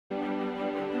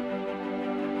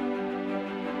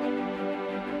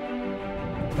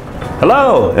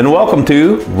Hello and welcome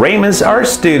to Raymond's Art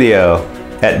Studio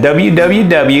at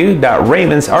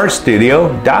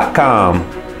www.raymondsartstudio.com.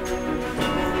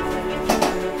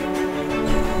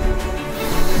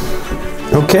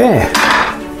 Okay,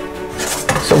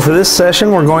 so for this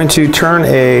session we're going to turn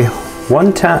a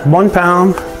 1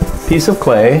 pound piece of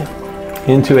clay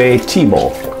into a tea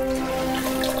bowl.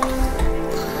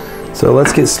 So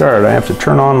let's get started. I have to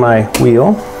turn on my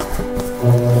wheel,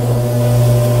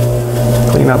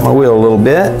 clean up my wheel a little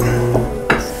bit,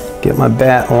 get my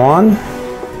bat on.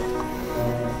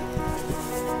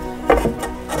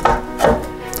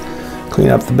 Clean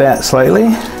up the bat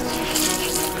slightly.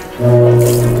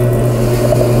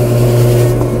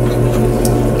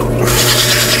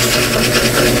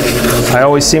 I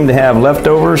always seem to have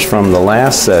leftovers from the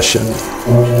last session.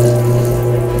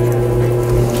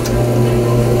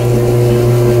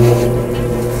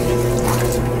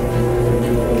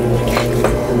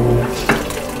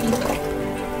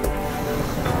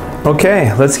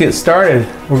 Okay, let's get started.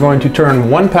 We're going to turn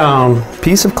 1 pound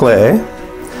piece of clay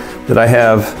that I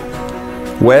have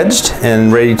wedged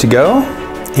and ready to go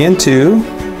into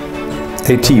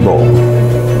a tea bowl.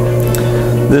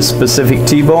 This specific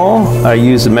tea bowl, I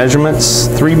use the measurements,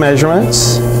 3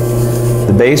 measurements.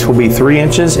 The base will be 3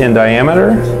 inches in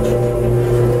diameter,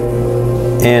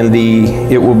 and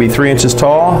it will be 3 inches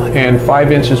tall and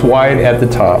 5 inches wide at the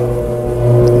top,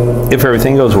 if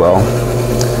everything goes well.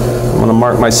 I'm going to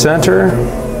mark my center.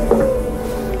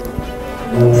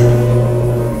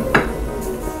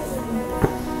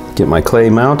 Get my clay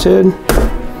mounted.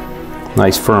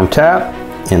 Nice firm tap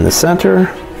in the center.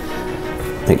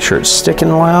 Make sure it's sticking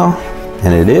well,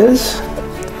 and it is.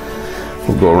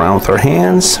 We'll go around with our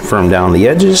hands, firm down the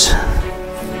edges,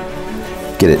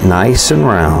 get it nice and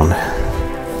round.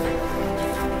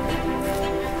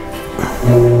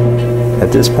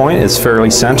 At this point, it's fairly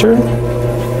centered.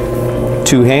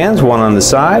 2 hands, one on the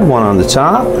side, one on the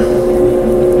top.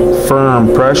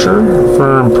 Firm pressure,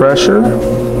 firm pressure.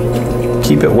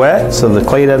 Keep it wet so the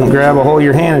clay doesn't grab a hold of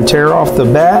your hand and tear off the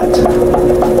bat.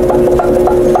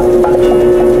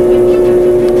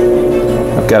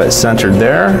 I've got it centered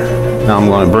there. Now I'm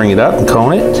going to bring it up and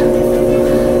cone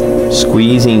it.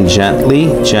 Squeezing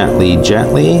gently, gently,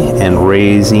 gently, and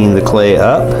raising the clay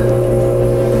up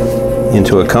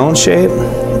into a cone shape.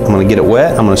 I'm going to get it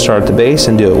wet. I'm going to start at the base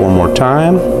and do it one more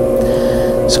time.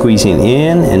 Squeezing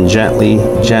in and gently,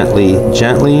 gently,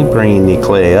 gently bringing the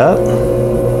clay up.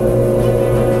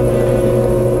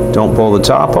 Don't pull the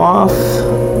top off.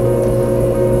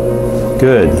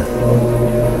 Good.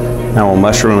 Now we'll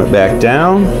mushroom it back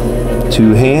down.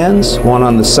 2 hands, one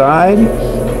on the side.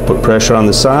 Put pressure on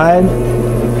the side.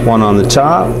 One on the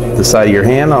top. The side of your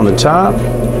hand on the top.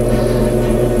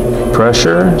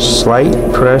 Pressure, slight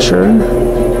pressure.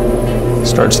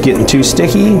 Starts getting too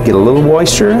sticky, get a little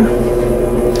moisture.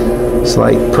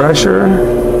 Slight pressure.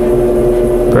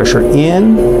 Pressure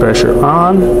in, pressure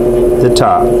on the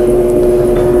top.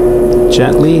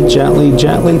 Gently, gently,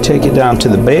 gently take it down to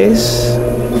the base.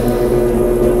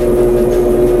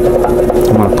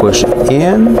 I'm going to push it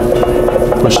in,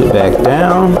 push it back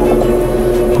down,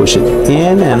 push it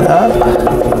in and up,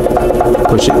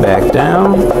 push it back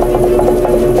down.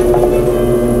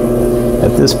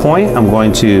 At this point, I'm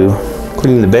going to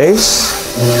clean the base,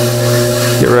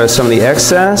 get rid of some of the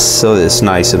excess so that it's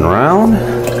nice and round.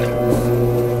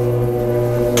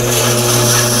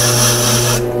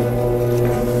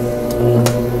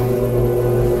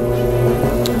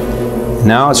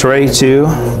 Now it's ready to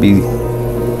be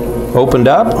opened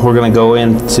up. We're going to go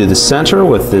into the center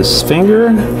with this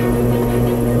finger.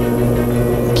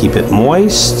 Keep it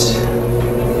moist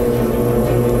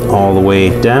all the way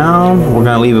down. We're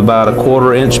going to leave about a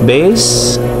 1/4 inch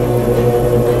base.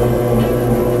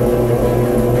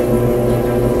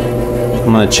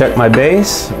 I'm going to check my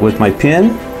base with my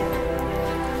pin.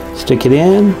 Stick it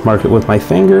in, mark it with my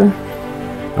finger.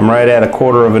 I'm right at a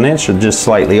 1/4 inch or just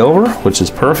slightly over, which is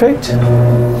perfect.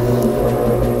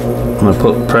 I'm going to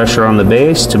put pressure on the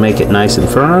base to make it nice and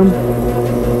firm.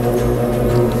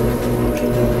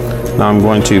 Now I'm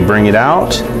going to bring it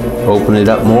out, open it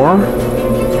up more,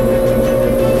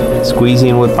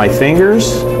 squeezing with my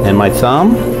fingers and my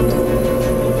thumb.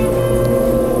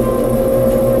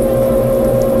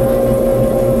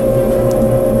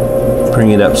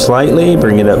 Bring it up slightly,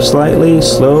 bring it up slightly,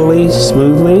 slowly,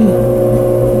 smoothly.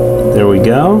 There we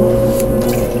go.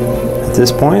 At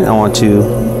this point, I want to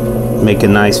make a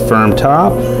nice firm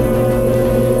top.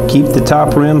 Keep the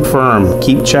top rim firm.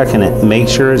 Keep checking it. Make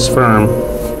sure it's firm.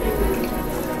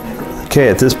 Okay,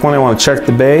 at this point I want to check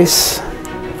the base.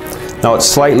 Now it's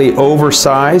slightly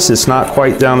oversized. It's not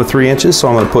quite down to 3 inches, so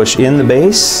I'm going to push in the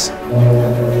base.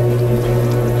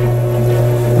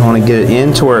 I want to get it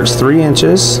in to where it's 3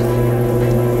 inches.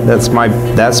 That's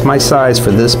my size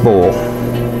for this bowl.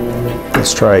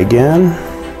 Let's try again.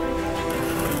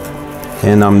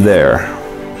 And I'm there.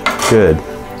 Good.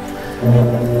 I'm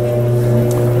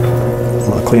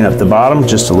going to clean up the bottom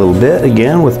just a little bit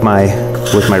again with my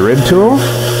rib tool.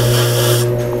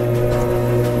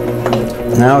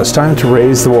 Now it's time to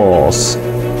raise the walls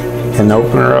and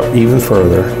open her up even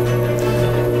further.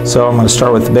 So I'm going to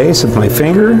start with the base with my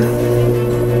finger.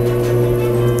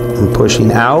 I'm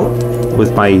pushing out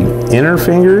with my inner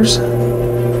fingers.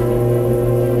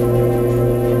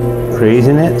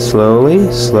 Raising it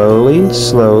slowly, slowly,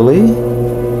 slowly.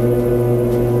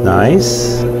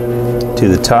 Nice. To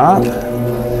the top.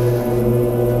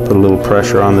 Put a little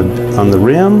pressure on the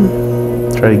rim.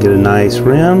 Try to get a nice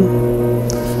rim.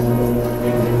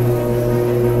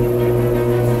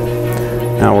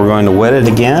 Now we're going to wet it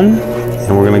again,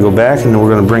 and we're going to go back and we're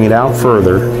going to bring it out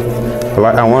further.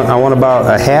 I want about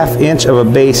a ½ inch of a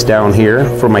base down here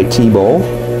for my tea bowl.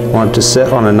 I want it to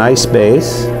sit on a nice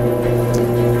base.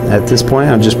 At this point,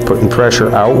 I'm just putting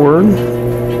pressure outward.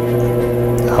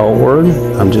 Outward.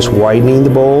 I'm just widening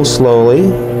the bowl slowly.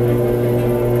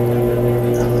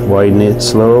 Widen it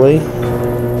slowly.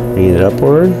 Bring it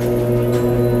upward.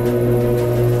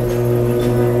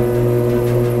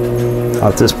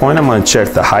 At this point, I'm going to check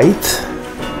the height.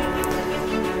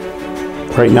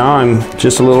 Right now, I'm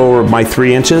just a little over my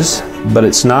 3 inches, but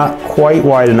it's not quite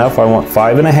wide enough. I want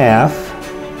 5½,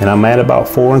 and I'm at about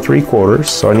 4 3/4,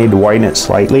 so I need to widen it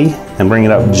slightly and bring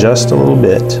it up just a little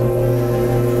bit.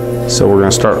 So we're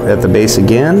going to start at the base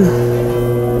again,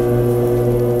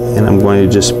 and I'm going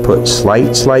to just put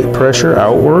slight pressure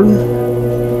outward.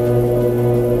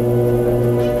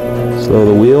 Slow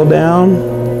the wheel down.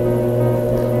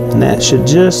 And that should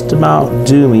just about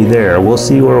do me there. We'll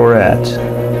see where we're at.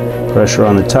 Pressure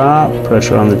on the top,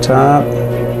 pressure on the top.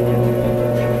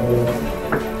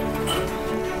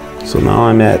 So now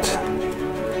I'm at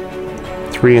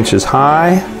 3 inches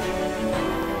high,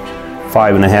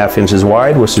 5½ inches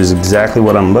wide, which is exactly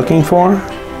what I'm looking for.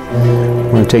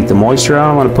 I'm going to take the moisture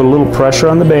out. I'm going to put a little pressure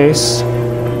on the base.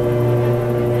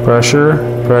 Pressure,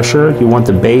 pressure. You want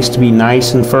the base to be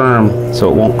nice and firm so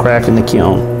it won't crack in the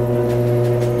kiln.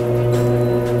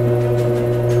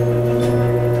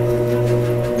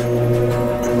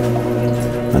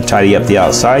 I'll tidy up the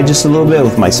outside just a little bit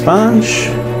with my sponge.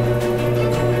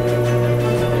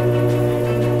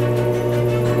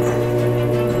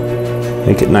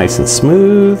 Make it nice and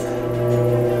smooth.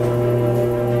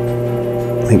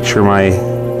 Make sure my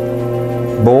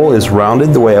bowl is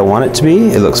rounded the way I want it to be.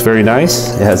 It looks very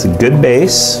nice. It has a good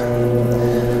base.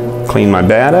 Clean my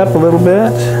bat up a little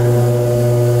bit.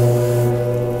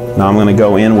 Now I'm going to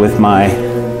go in with my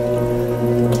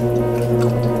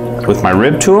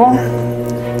rib tool,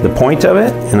 the point of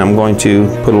it, and I'm going to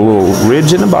put a little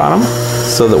ridge in the bottom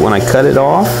so that when I cut it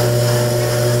off,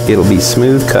 it'll be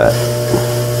smooth cut.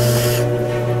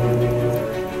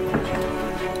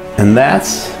 And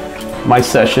that's my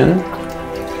session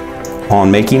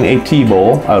on making a tea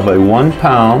bowl out of a 1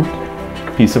 pound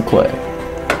piece of clay.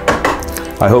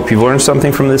 I hope you've learned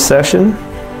something from this session.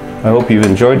 I hope you've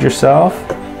enjoyed yourself.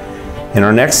 In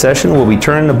our next session, we'll be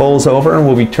turning the bowls over and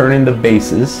we'll be turning the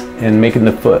bases and making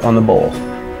the foot on the bowl.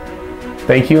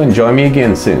 Thank you and join me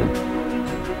again soon.